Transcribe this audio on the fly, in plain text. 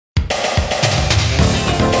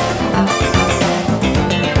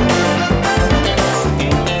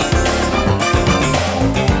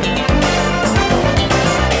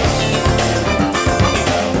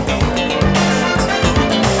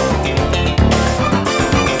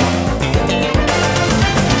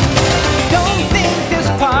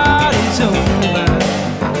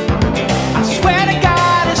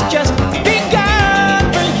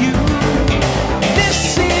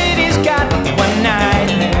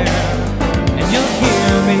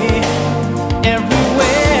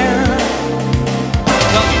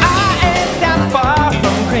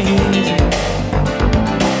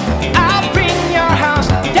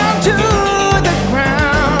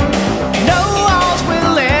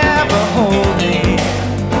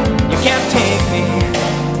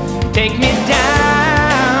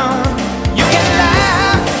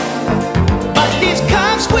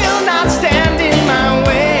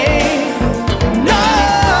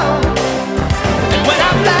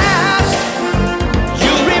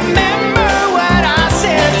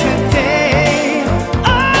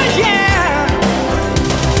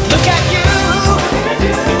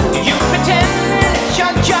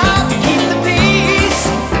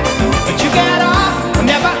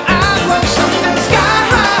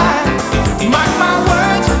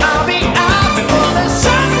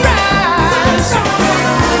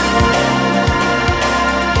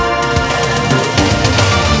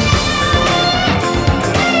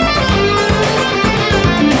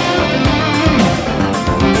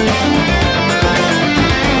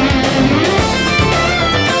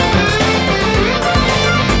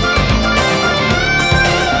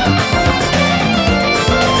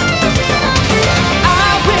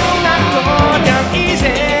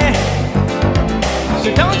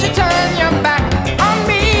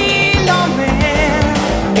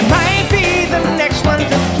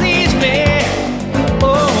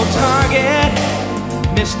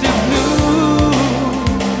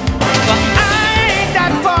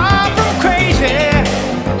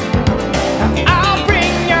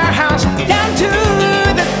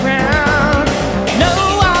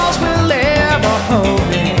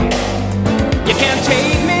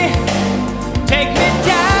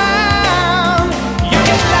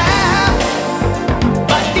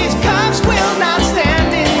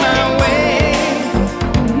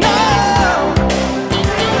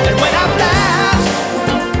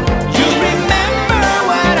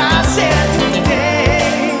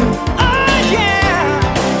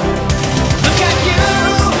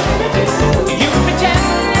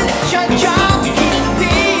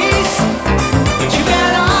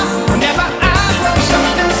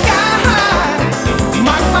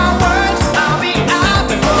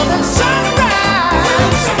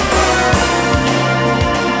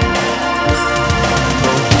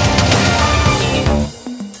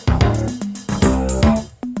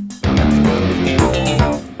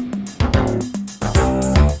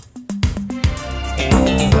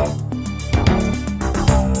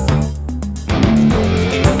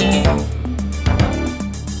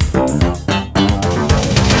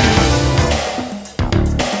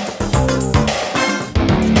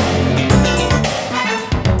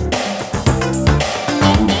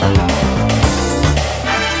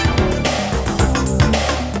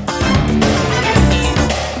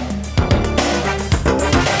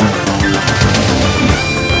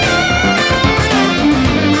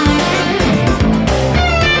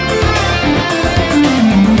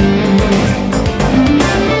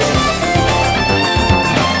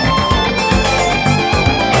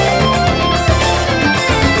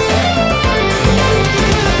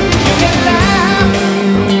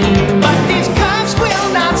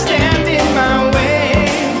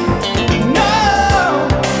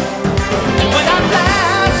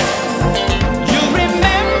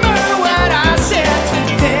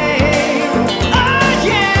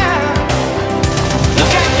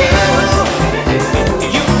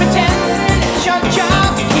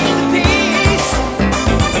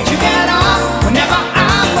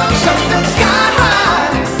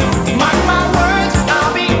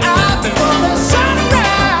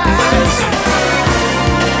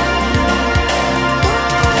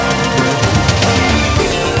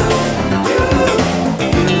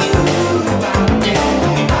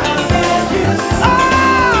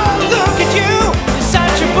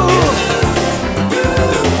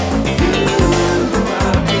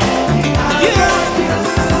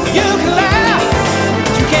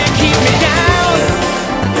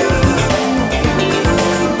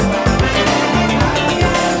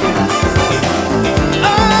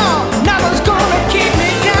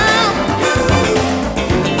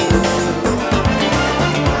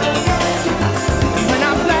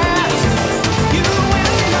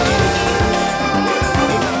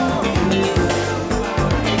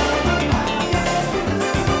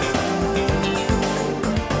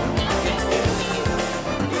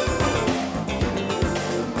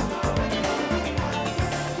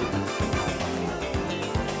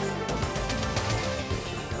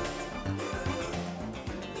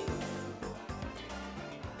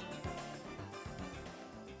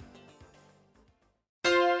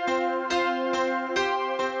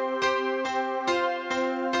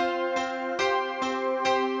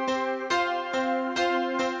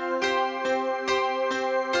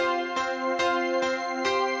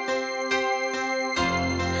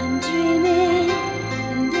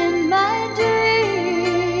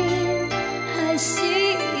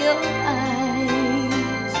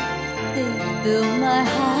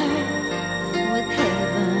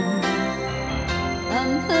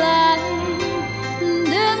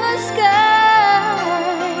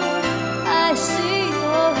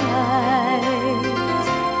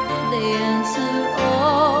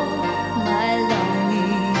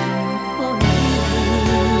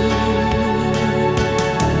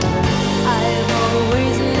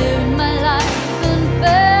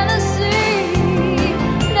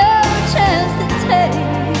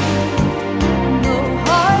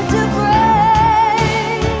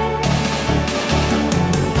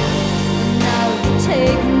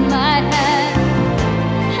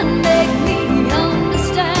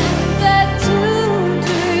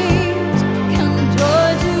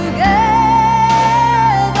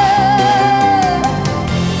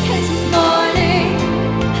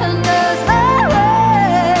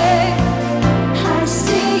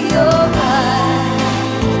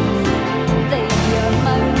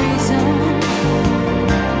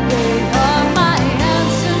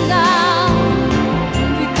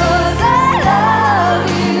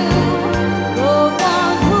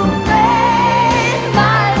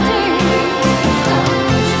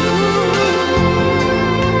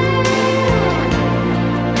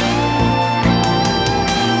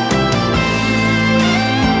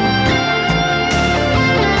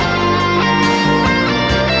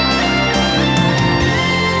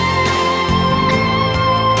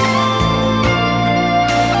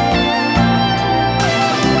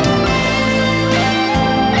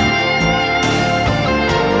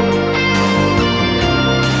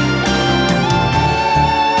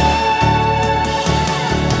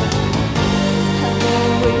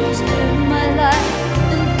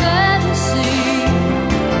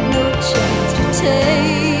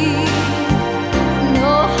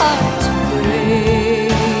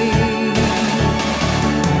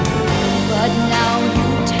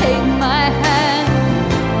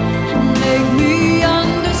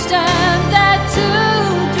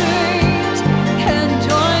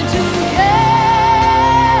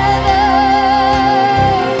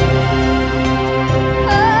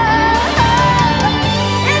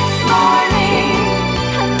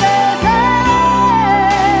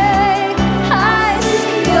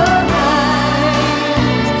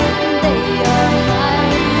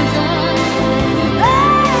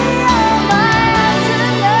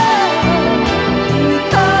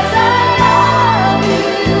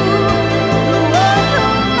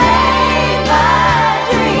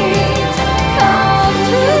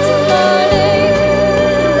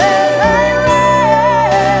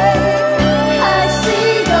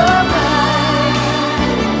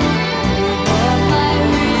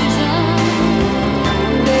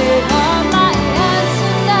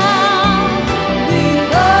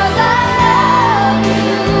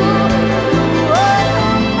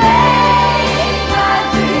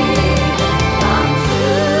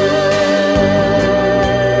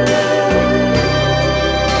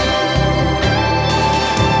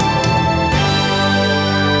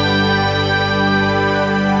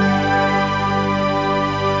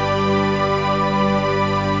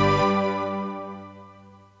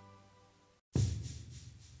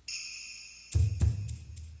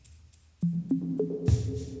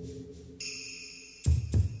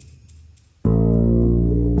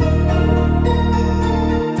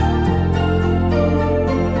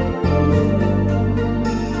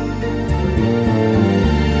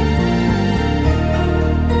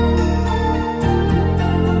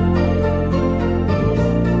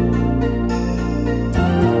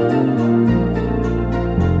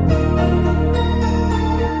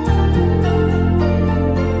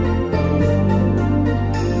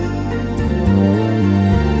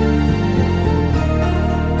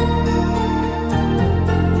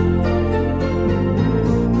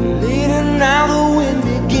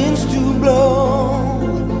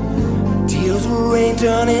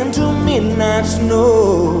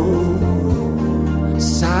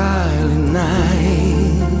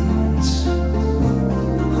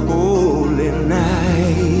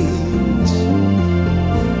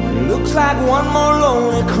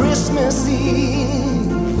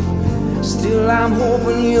Still I'm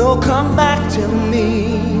hoping you'll come back to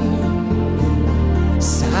me.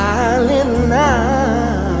 Silent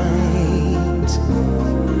night,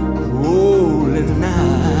 holy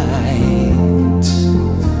night.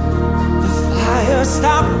 The fire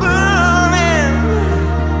stopped burning,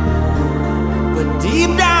 but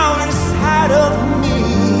deep down inside of me,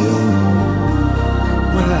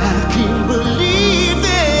 well, I keep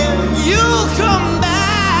believing you'll come back.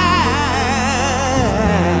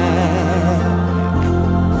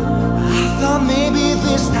 Maybe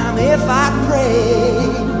this time if I pray,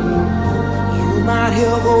 you might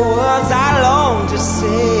hear the words I long to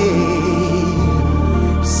say.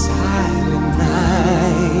 Silent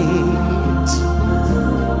night,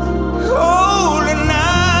 holy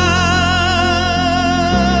night.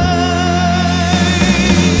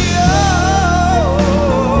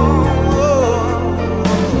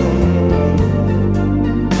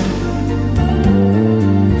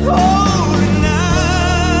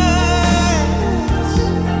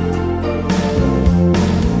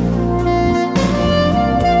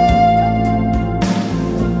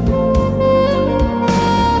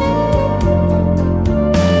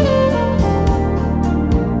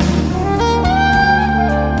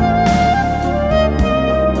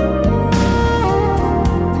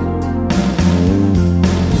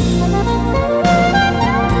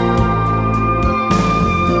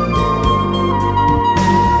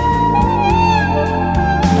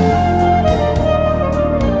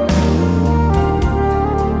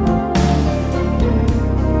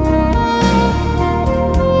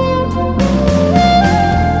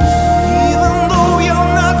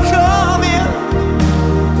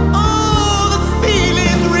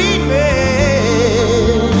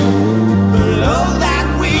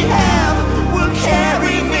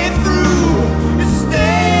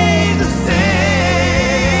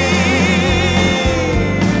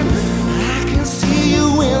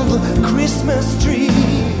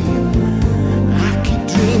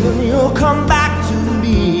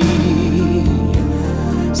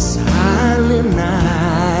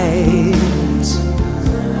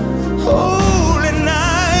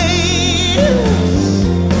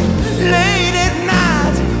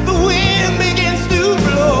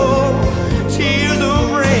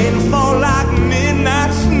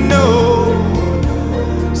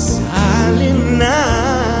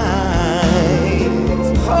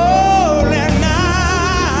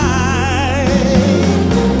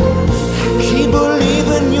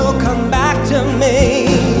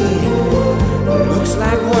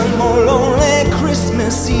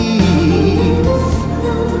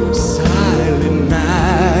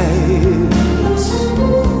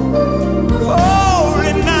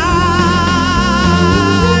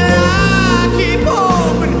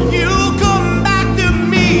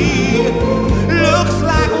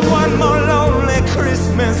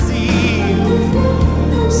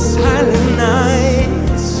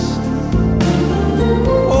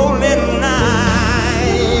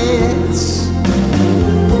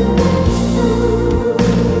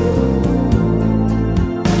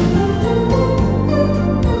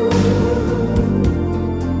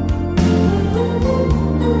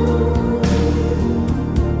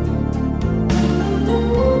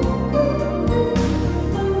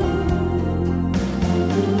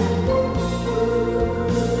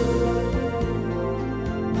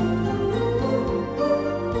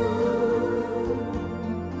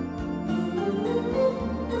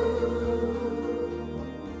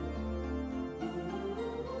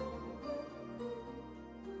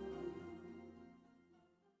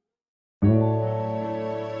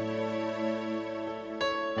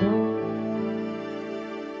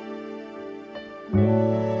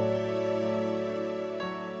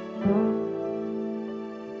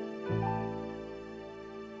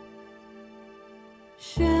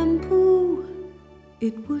 Shampoo,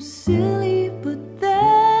 it was silly, but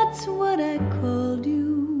that's what I called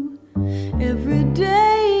you. Every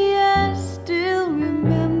day I still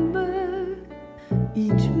remember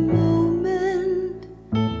each moment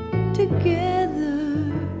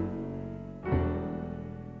together.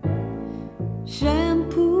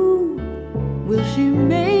 Shampoo, will she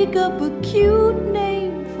make up a cute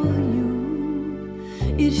name for you?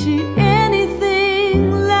 Is she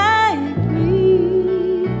anything like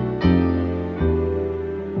me?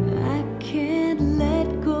 I can't let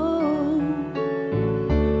go.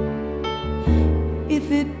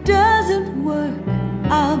 If it doesn't work,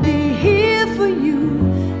 I'll be here for you.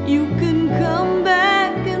 You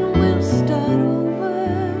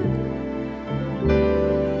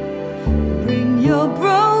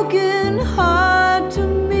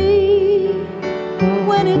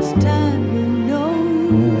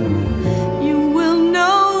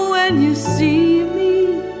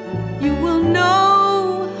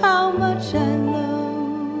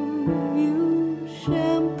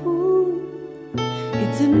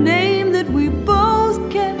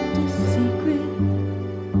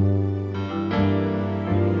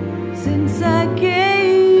since I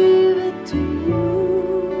gave it to you.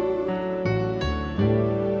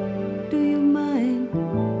 Do you mind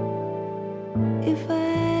if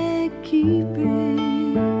I keep it?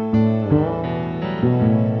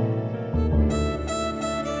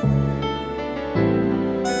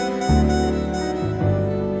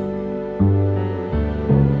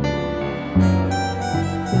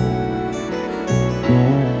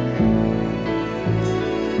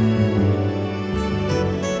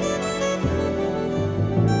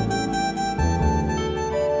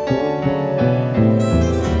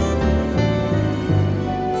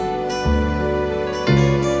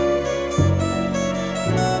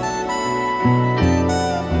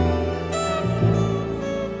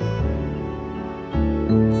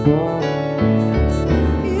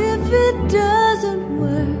 If it doesn't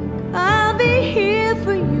work, I'll be here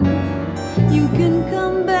for you. You can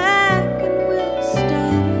come back and we'll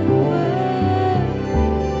start over.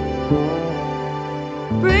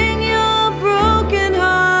 Bring your broken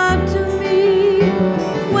heart to me.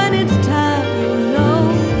 When it's time,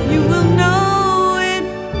 you will know it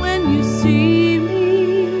when you see me.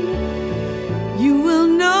 You will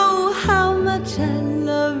know how much I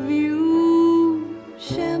love you.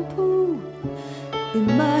 Shampoo. In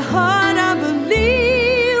my heart, I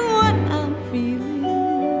believe what I'm feeling.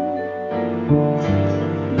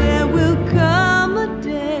 There will come a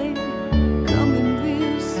day, coming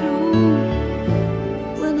real soon,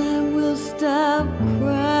 when I will stop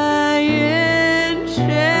crying.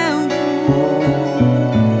 Shampoo,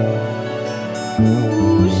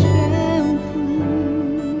 ooh, shampoo.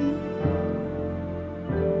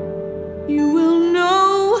 You will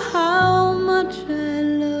know how much I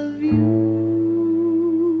love you.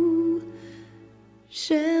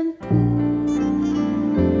 Shampoo.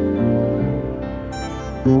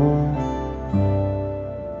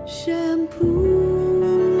 Shampoo.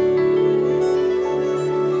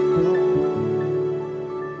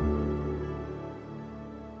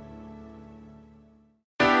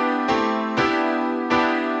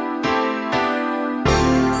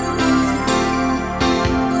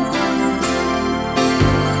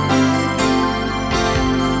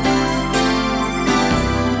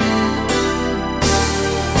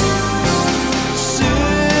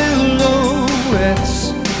 Silhouettes,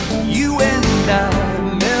 you and I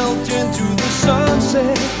melt into the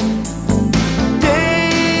sunset.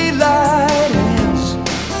 Daylight ends,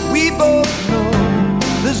 we both know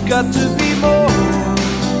there's got to be more.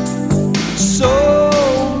 So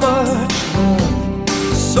much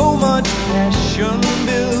love, so much passion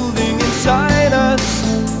building inside us.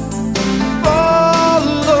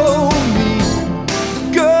 Follow me,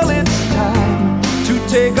 girl, it's time to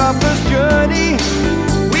take our first journey.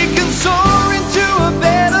 We can soar into a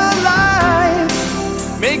better life,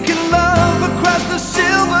 making love across the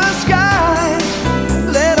silver skies.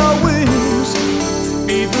 Let our wings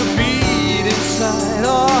be the beat inside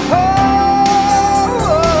our hearts.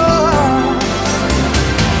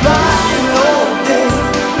 Flying all day,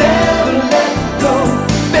 never let go,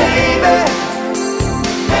 baby,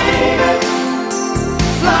 baby.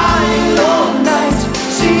 Flying all night,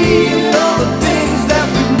 seeing all the things that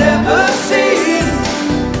we've never seen.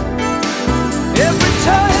 Every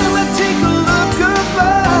time I take a look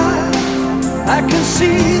above, I can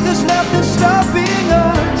see there's nothing stopping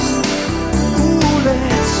us. Ooh,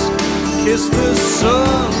 let's kiss the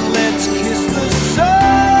sun, let's kiss the sun.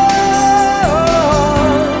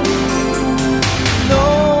 No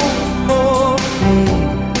more pain,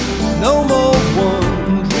 no more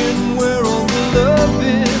wondering where all the love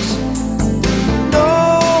is. No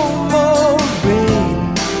more rain,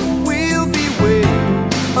 we'll be way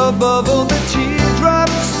above all the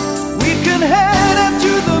teardrops. We can head up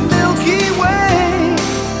to the Milky Way,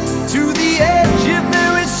 to the edge if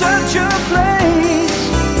there is such a place.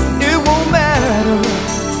 It won't matter,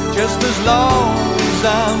 just as long as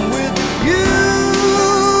I'm with you.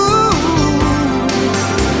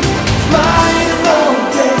 Flying all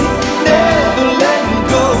day, never letting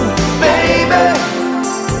go, baby,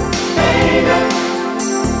 baby.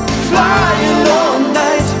 Flying all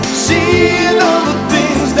night, seeing all the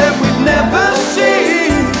things that we've never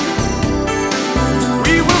seen.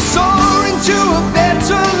 We will soar into a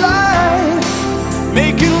better life,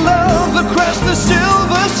 making love across the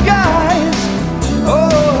silver skies.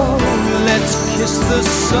 Oh, let's kiss the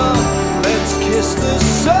sun, let's kiss the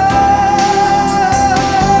sun.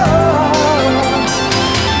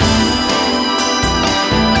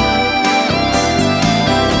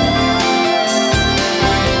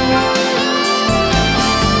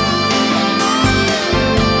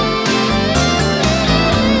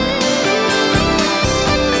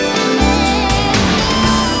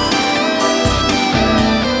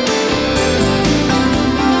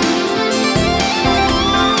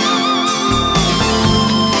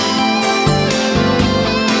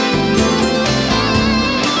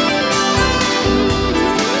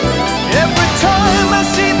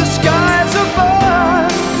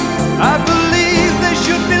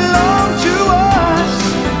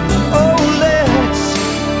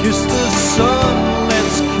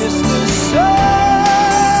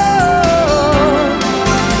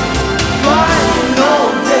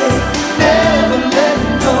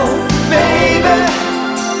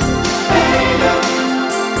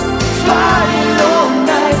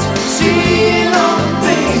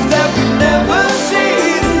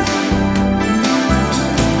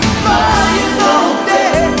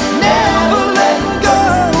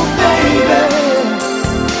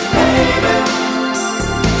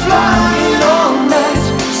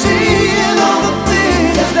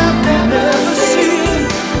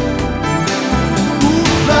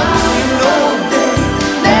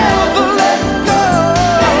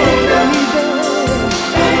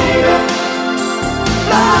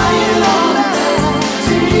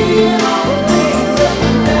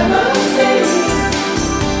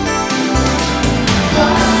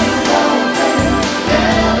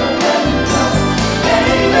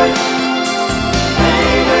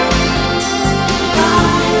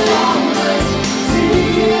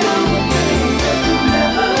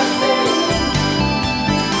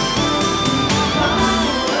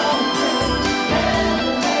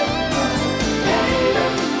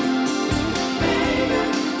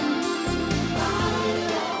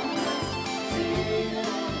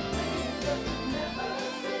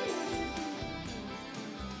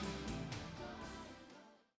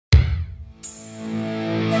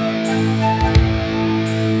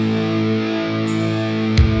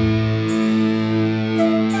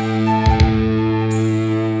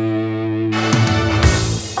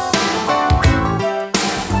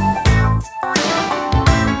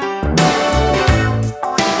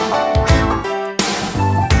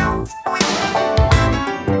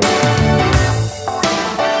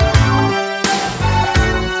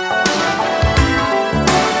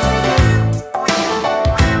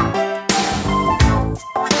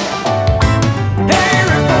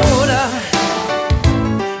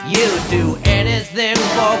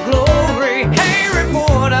 glory. Hey,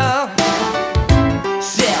 reporter,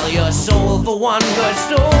 sell your soul for one good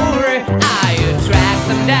story. I track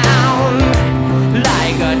them down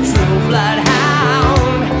like a true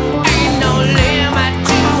bloodhound. Ain't no limit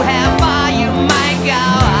to how far you might go.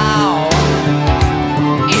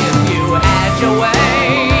 If you had your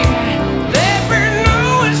way, there'd be no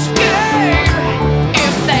escape.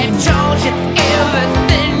 If they told you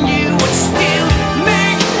everything, you would still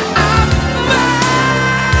make up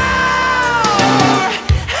more.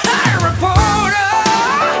 Hey, reporter,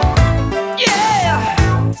 yeah.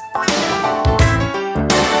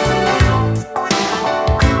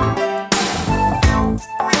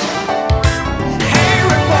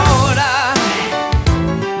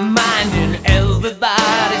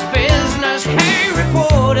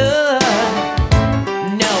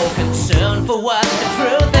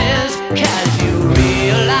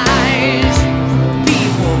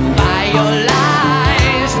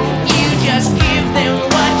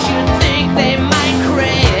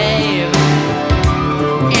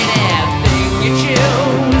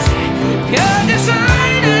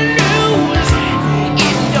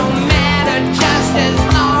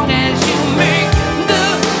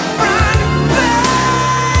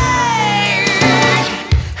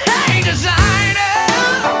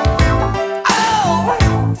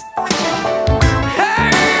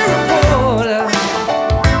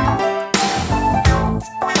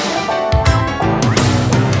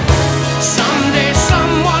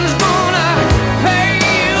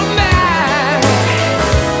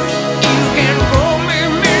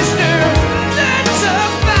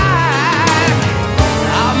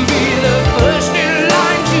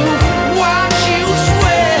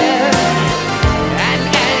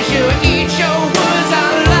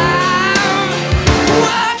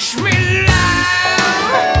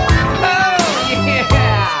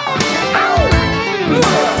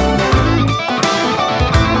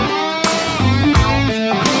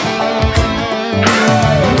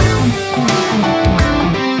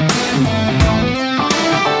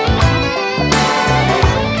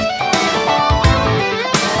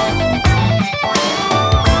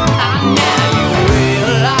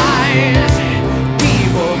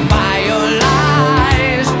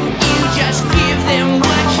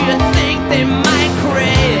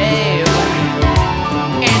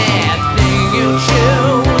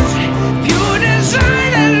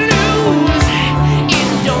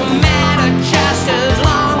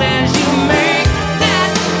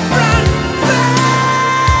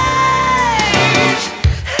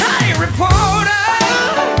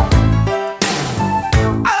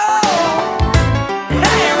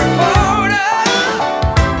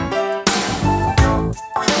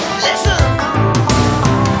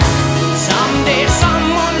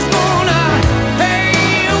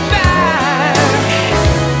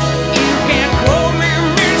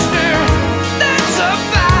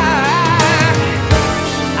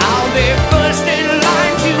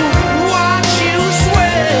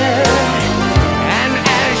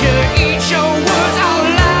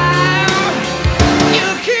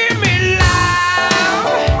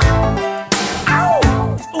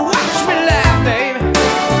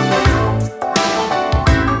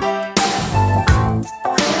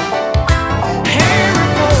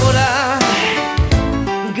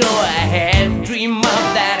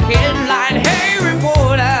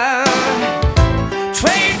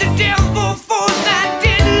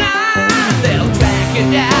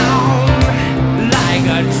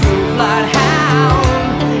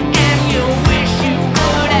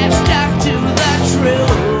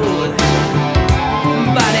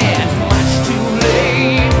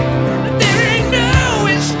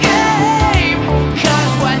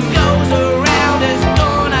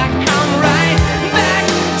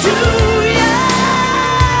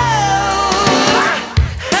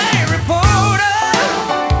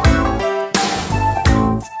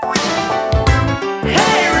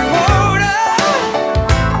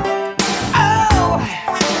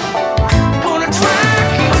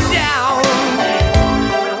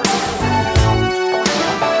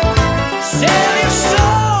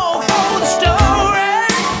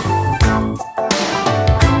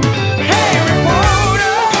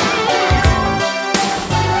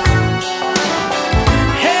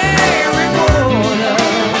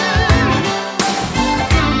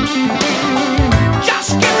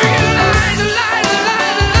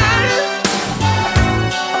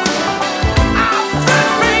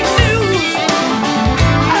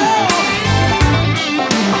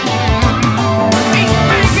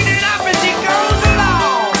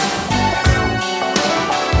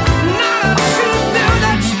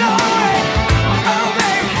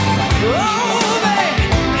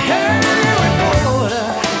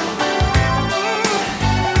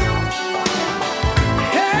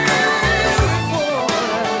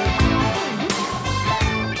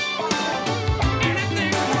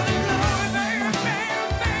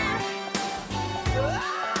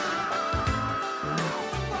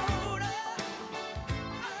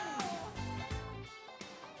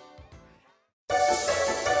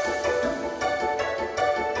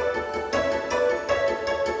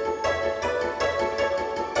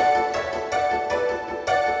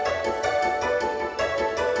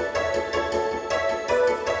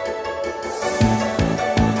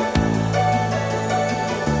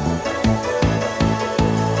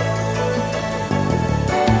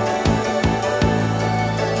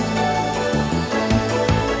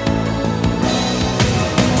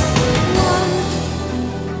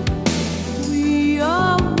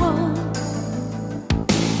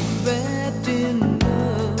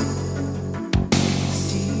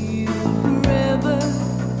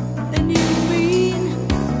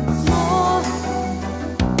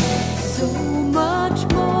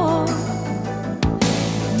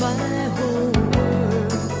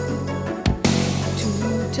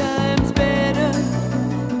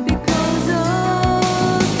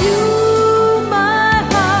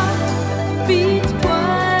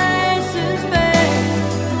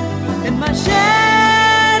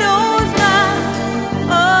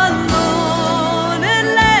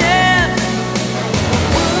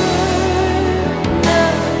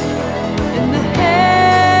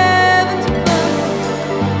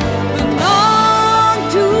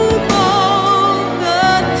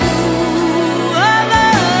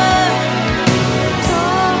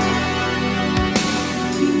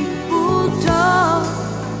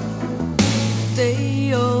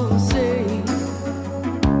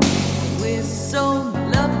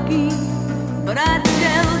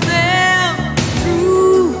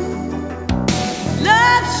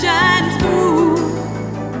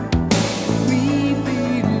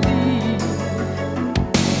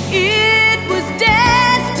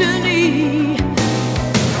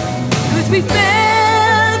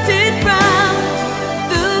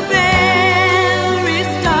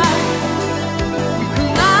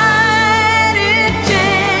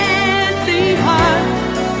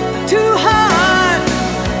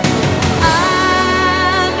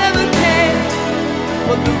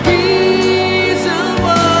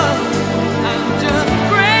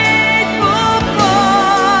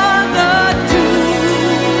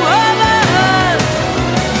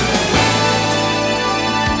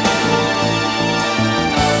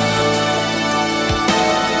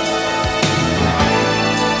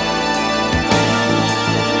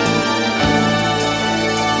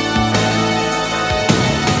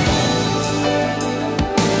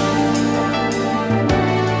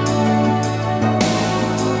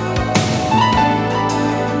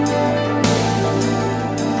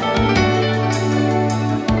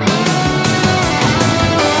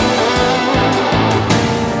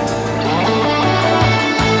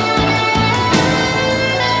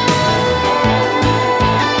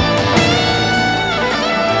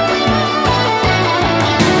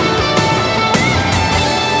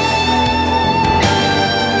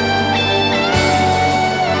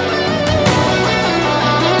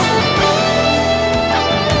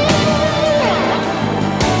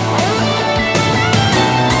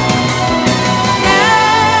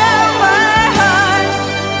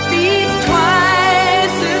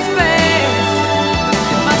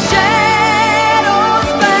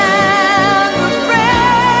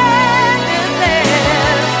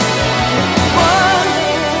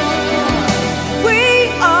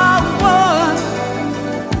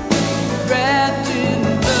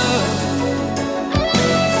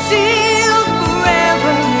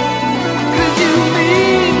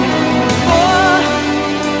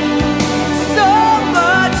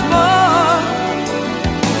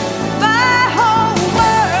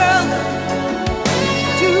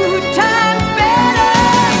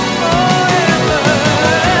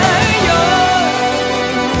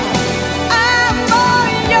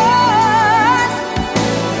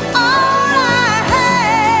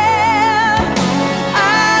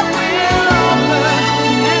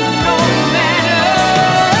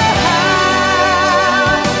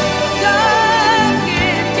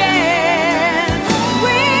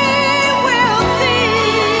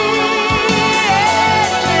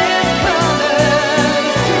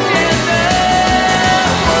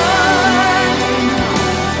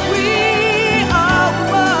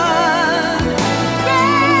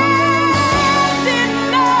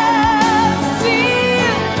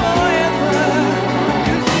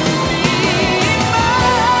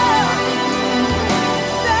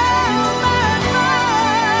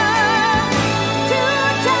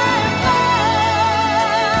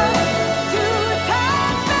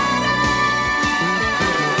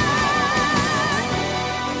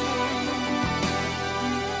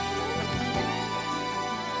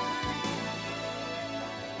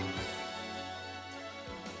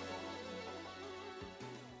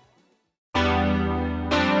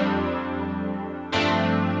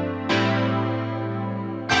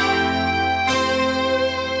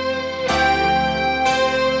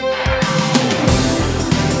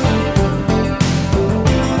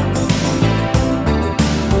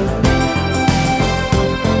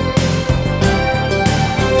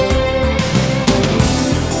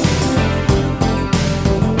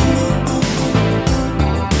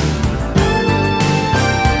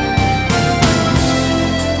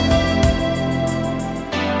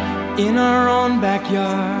 in our own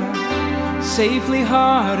backyard, safely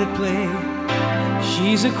hard at play.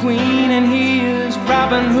 She's a queen and he is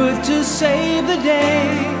Robin Hood to save the day.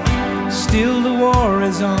 Still the war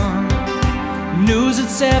is on, news at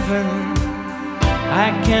 7. I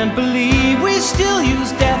can't believe we still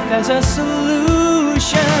use death as a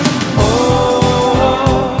solution.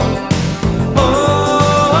 Oh,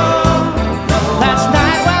 last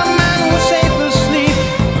night while man was safe asleep,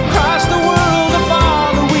 across the world of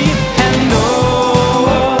all the weep. And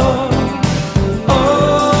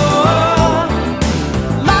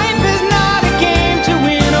life is not a game to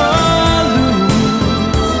win or lose.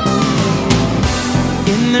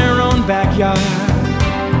 In their own backyard,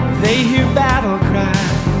 they hear battle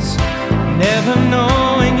cries, never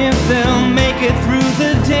knowing if they'll make it through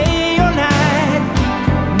the day or night.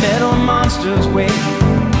 Metal monsters wait,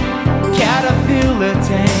 caterpillar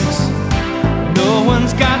tanks. No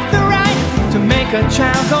one's got the right to make a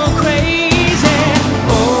child go crazy.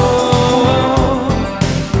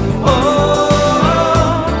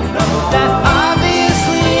 That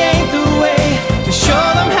obviously ain't the way to show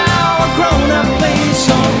them how a grown-up plays.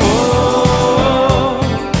 So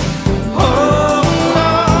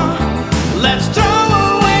let's throw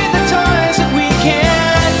away the toys that we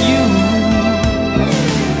can't use.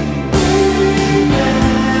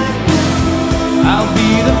 I'll be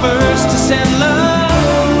the first to send love.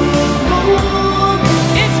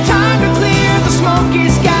 It's time to clear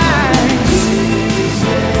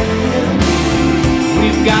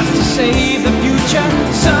got to save the future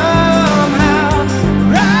somehow,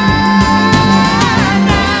 right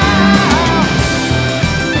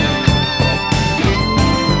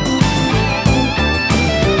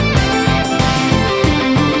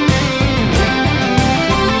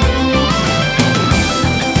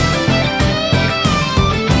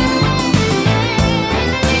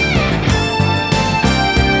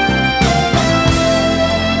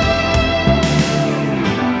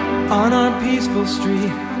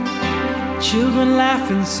street, children laugh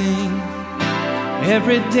and sing.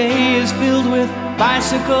 Every day is filled with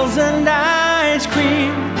bicycles and ice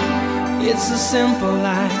cream. It's a simple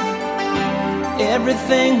life,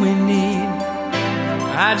 everything we need.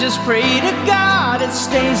 I just pray to God it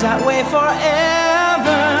stays that way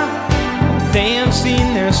forever. They have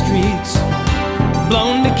seen their streets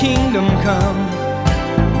blown to kingdom come,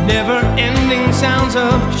 never-ending sounds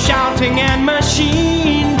of shouting and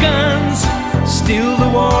machine guns. Still the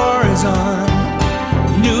war is on,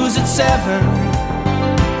 news at 7.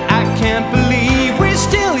 I can't believe we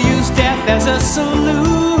still use death as a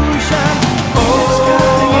solution.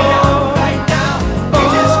 Oh, right now, we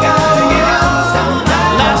just gotta get out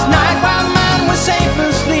somehow. Last night while mine was safe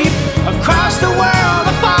asleep, across the world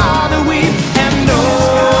a father weep. And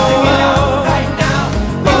oh, right now,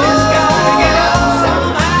 we just gotta get out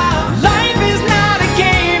somehow. Life is not a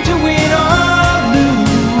game to win or lose.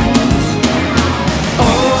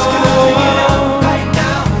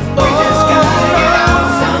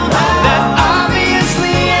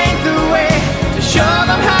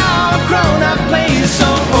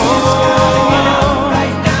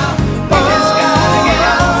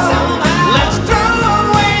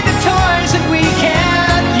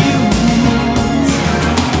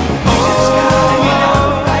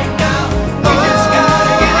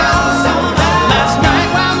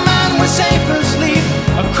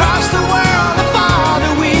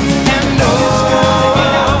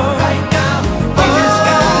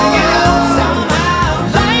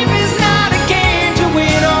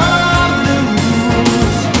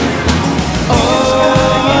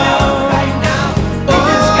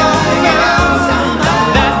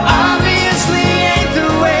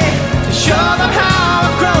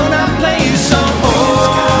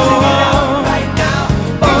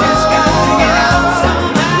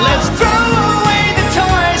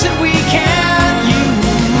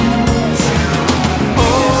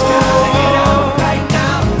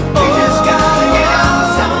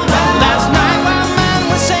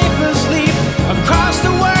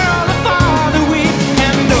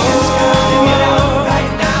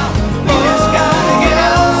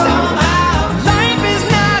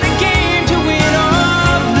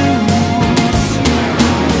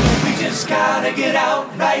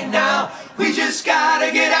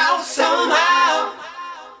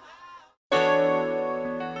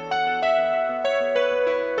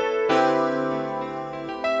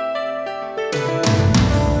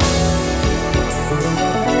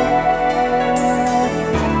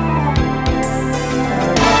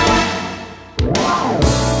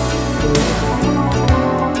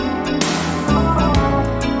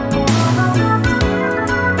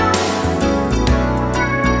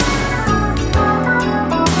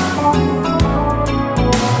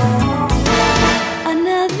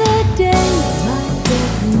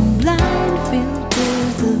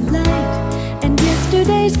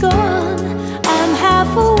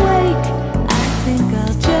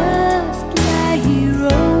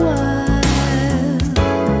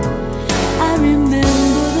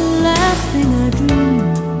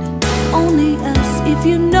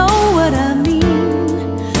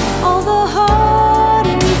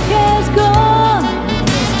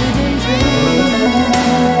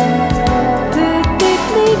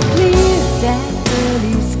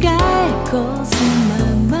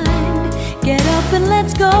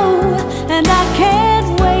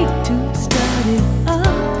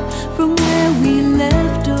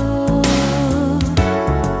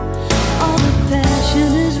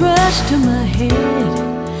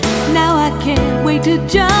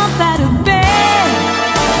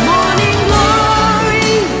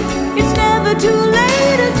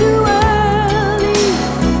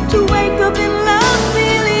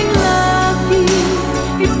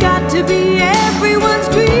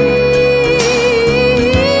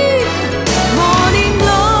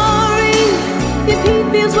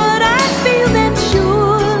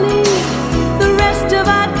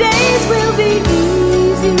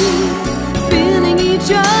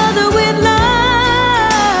 Just